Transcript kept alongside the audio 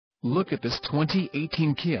Look at this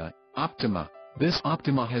 2018 Kia Optima. This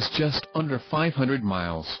Optima has just under 500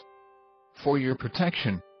 miles. For your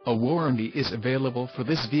protection, a warranty is available for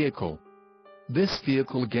this vehicle. This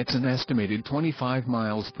vehicle gets an estimated 25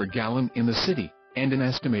 miles per gallon in the city, and an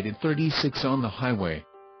estimated 36 on the highway.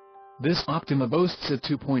 This Optima boasts a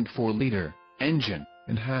 2.4-liter engine,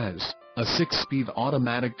 and has a 6-speed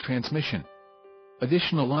automatic transmission.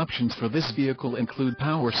 Additional options for this vehicle include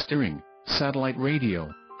power steering, satellite radio,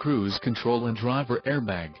 cruise control and driver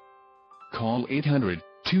airbag. Call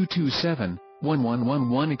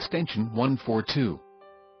 800-227-1111 extension 142.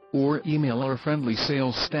 Or email our friendly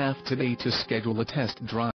sales staff today to schedule a test drive.